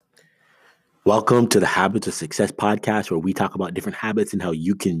Welcome to the Habits of Success podcast, where we talk about different habits and how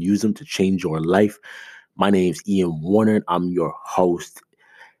you can use them to change your life. My name is Ian Warner, and I'm your host.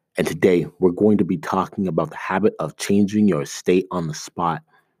 And today we're going to be talking about the habit of changing your state on the spot.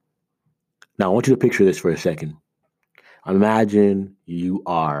 Now, I want you to picture this for a second. Imagine you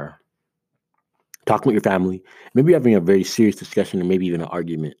are talking with your family, maybe having a very serious discussion or maybe even an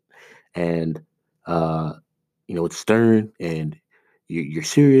argument. And, uh, it's stern and you're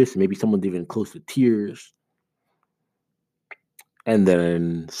serious. Maybe someone's even close to tears. And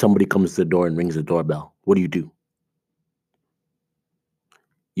then somebody comes to the door and rings the doorbell. What do?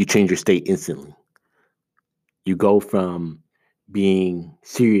 You change your state instantly. You go from being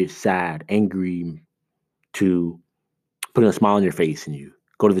serious, sad, angry to putting a smile on your face, and you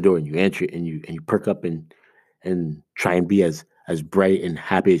go to the door and you answer it, and you perk up and try and be as bright and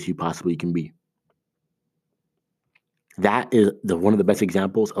happy as you possibly can be. That is one of the best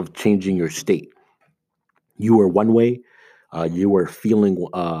examples of changing your state. You were one way, you were feeling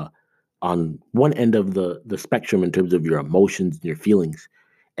on one end of the spectrum in terms of your emotions and your feelings,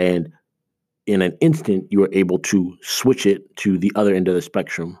 and in an instant you were able to switch it to the other end of the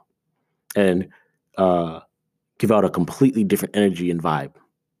spectrum and uh, give out a completely different energy and vibe.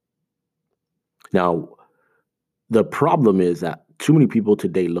 Now, the problem is that too many people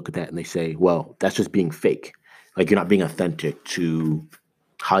today look at that and they say, well, that's just being fake. Like, you're not being authentic to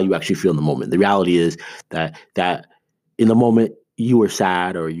how you actually feel in the moment. The reality is that in the moment you were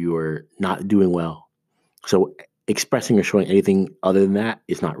sad or you were not doing well. So expressing or showing anything other than that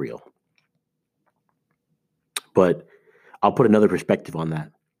is not real. But I'll put another perspective on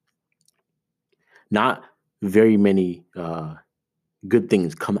that. Not very many good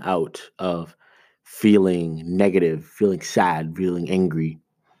things come out of feeling negative, feeling sad, feeling angry.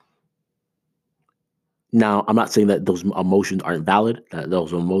 Now, I'm not saying that those emotions aren't valid, that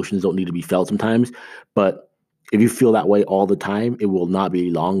those emotions don't need to be felt sometimes, but if you feel that way all the time, it will not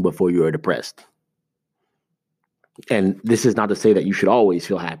be long before you are depressed. And this is not to say that you should always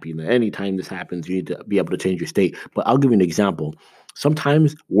feel happy. And anytime this happens, you need to be able to change your state. But I'll give you an example.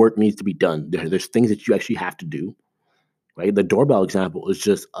 Sometimes work needs to be done. There's things that you actually have to do, right? The doorbell example is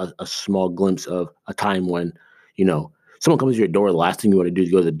just a small glimpse of a time when, someone comes to your door. The last thing you want to do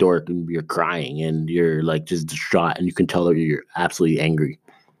is go to the door and you're crying and you're like just distraught, and you can tell that you're absolutely angry.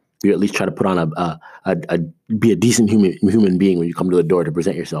 You at least try to put on be a decent human being when you come to the door to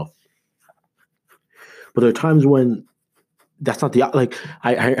present yourself. But there are times when that's not like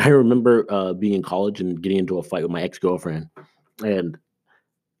I remember being in college and getting into a fight with my ex-girlfriend, and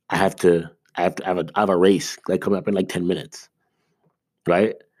I have a race like coming up in like 10 minutes,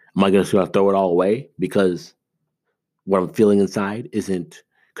 right? Am I just gonna throw it all away because what I'm feeling inside isn't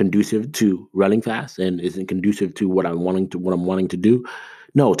conducive to running fast and isn't conducive to what I'm wanting to do?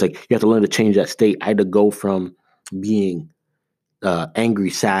 No, it's like you have to learn to change that state. I had to go from being angry,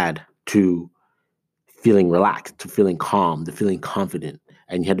 sad to feeling relaxed, to feeling calm, to feeling confident,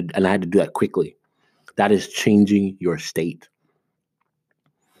 and I had to do that quickly. That is changing your state,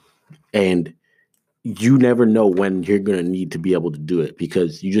 and you never know when you're going to need to be able to do it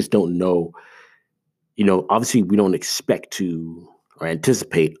because you just don't know. Obviously we don't expect to or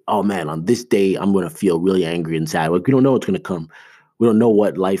anticipate, oh man, on this day, I'm going to feel really angry and sad. Like, we don't know what's going to come. We don't know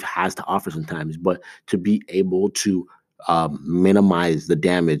what life has to offer sometimes, but to be able to minimize the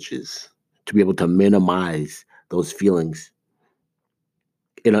damages, to be able to minimize those feelings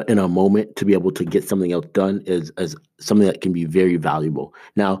in a moment, to be able to get something else done is something that can be very valuable.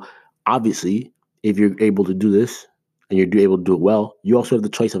 Now, obviously, if you're able to do this and you're able to do it well, you also have the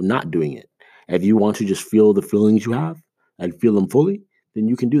choice of not doing it. If you want to just feel the feelings you have and feel them fully, then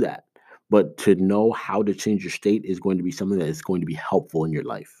you can do that. But to know how to change your state is going to be something that is going to be helpful in your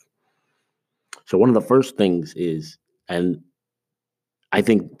life. So one of the first things is, and I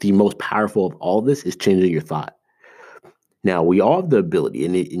think the most powerful of all this, is changing your thought. Now, we all have the ability,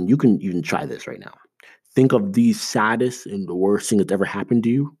 and you can even try this right now. Think of the saddest and the worst thing that's ever happened to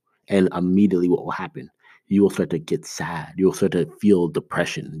you, and immediately what will happen? You will start to get sad. You will start to feel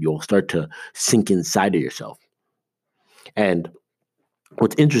depression. You will start to sink inside of yourself. And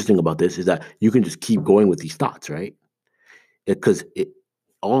what's interesting about this is that you can just keep going with these thoughts, right? Because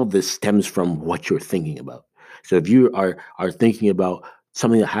all of this stems from what you're thinking about. So if you are thinking about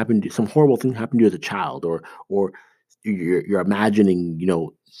something that happened, some horrible thing happened to you as a child, or you're imagining,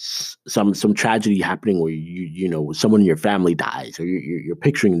 some tragedy happening where someone in your family dies, or you're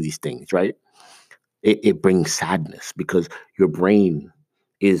picturing these things, right? It brings sadness because your brain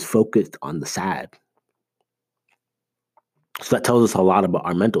is focused on the sad. So that tells us a lot about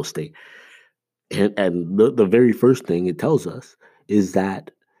our mental state. And the very first thing it tells us is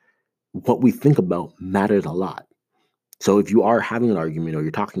that what we think about matters a lot. So if you are having an argument or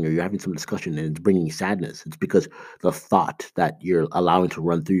you're talking or you're having some discussion and it's bringing sadness, it's because the thought that you're allowing to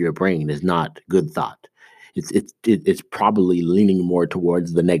run through your brain is not good thought. It's probably leaning more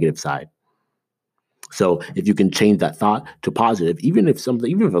towards the negative side. So if you can change that thought to positive, even if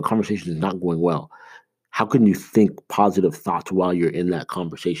a conversation is not going well, how can you think positive thoughts while you're in that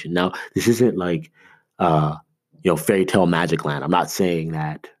conversation? Now, this isn't like uh, fairy tale magic land. I'm not saying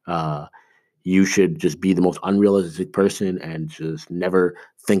that you should just be the most unrealistic person and just never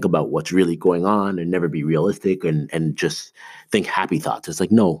think about what's really going on and never be realistic and just think happy thoughts. It's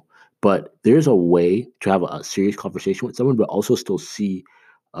like, no, but there's a way to have a serious conversation with someone, but also still see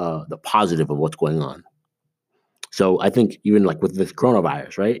the positive of what's going on. So I think even like with this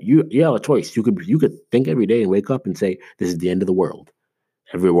coronavirus, right? You have a choice. You could think every day and wake up and say, this is the end of the world.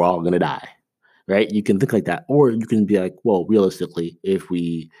 We're all gonna die. Right? You can think like that. Or you can be like, well, realistically, if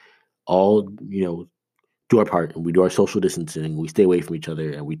we all, do our part and we do our social distancing, we stay away from each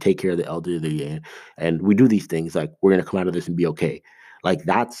other and we take care of the elderly and we do these things, like we're gonna come out of this and be okay. Like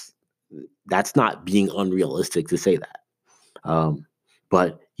that's not being unrealistic to say that. Um,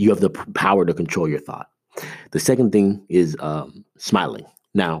 but you have the power to control your thought. The second thing is smiling.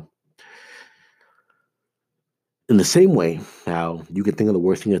 Now, in the same way how you can think of the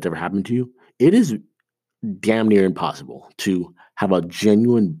worst thing that's ever happened to you, it is damn near impossible to have a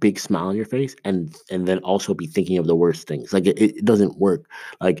genuine big smile on your face and then also be thinking of the worst things. Like it doesn't work.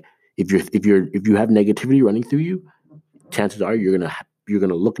 Like if you have negativity running through you, chances are you're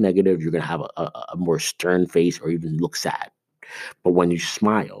gonna look negative. You're gonna have a more stern face or even look sad. But when you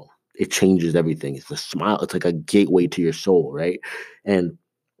smile, it changes everything. It's a smile. It's like a gateway to your soul, right? And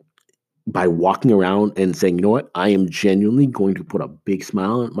by walking around and saying, you know what, I am genuinely going to put a big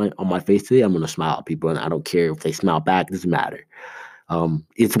smile on my face today. I'm going to smile at people, and I don't care if they smile back. It doesn't matter.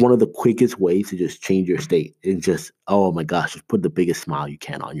 It's one of the quickest ways to just change your state. And just, oh my gosh, just put the biggest smile you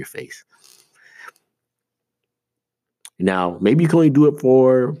can on your face. Now, maybe you can only do it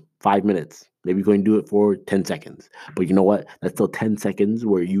for 5 minutes. Maybe you can only do it for 10 seconds. But you know what? That's still 10 seconds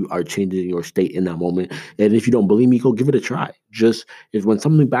where you are changing your state in that moment. And if you don't believe me, go give it a try. Just if when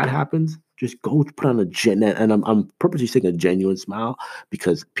something bad happens, just go put on and I'm purposely saying a genuine smile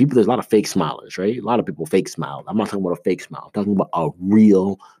because there's a lot of fake smilers, right? A lot of people fake smile. I'm not talking about a fake smile. I'm talking about a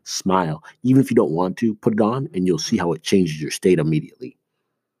real smile. Even if you don't want to, put it on and you'll see how it changes your state immediately.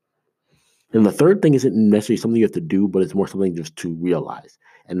 And the third thing isn't necessarily something you have to do, but it's more something just to realize.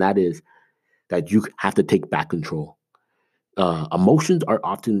 And that is that you have to take back control. Emotions are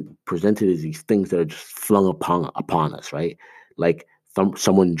often presented as these things that are just flung upon us, right? Like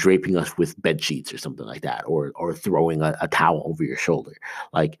someone draping us with bed sheets or something like that, or throwing a towel over your shoulder.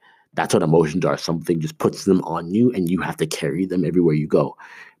 Like that's what emotions are. Something just puts them on you, and you have to carry them everywhere you go.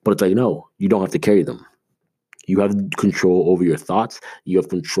 But it's like no, you don't have to carry them. You have control over your thoughts. You have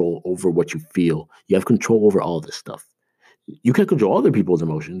control over what you feel. You have control over all this stuff. You can't control other people's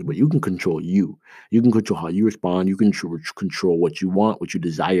emotions, but you can control you. You can control how you respond. You can control what you want, what you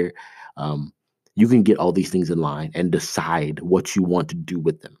desire. Um, you can get all these things in line and decide what you want to do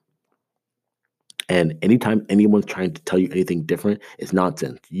with them. And anytime anyone's trying to tell you anything different, it's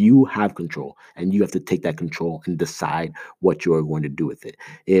nonsense. You have control, and you have to take that control and decide what you are going to do with it.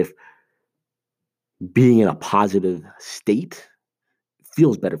 If being in a positive state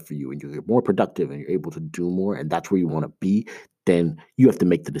feels better for you and you're more productive and you're able to do more and that's where you want to be, then you have to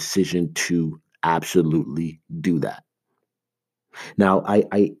make the decision to absolutely do that. Now,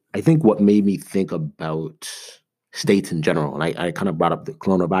 I think what made me think about states in general, and I kind of brought up the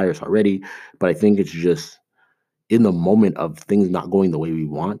coronavirus already, but I think it's just in the moment of things not going the way we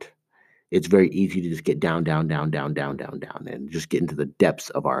want, it's very easy to just get down, down, down, down, down, down, down, and just get into the depths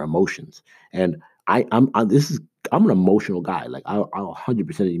of our emotions. And I'm an emotional guy. Like I'll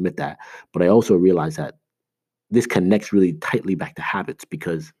 100% admit that, but I also realize that this connects really tightly back to habits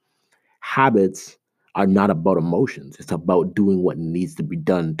because habits are not about emotions. It's about doing what needs to be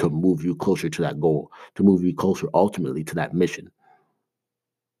done to move you closer to that goal, to move you closer ultimately to that mission.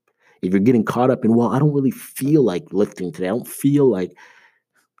 If you're getting caught up in, well, I don't really feel like lifting today. I don't feel like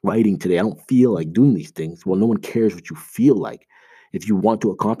writing today. I don't feel like doing these things. Well, no one cares what you feel like. If you want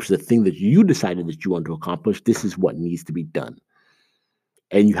to accomplish the thing that you decided that you want to accomplish, this is what needs to be done.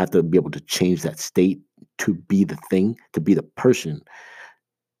 And you have to be able to change that state to be the thing, to be the person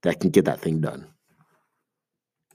that can get that thing done.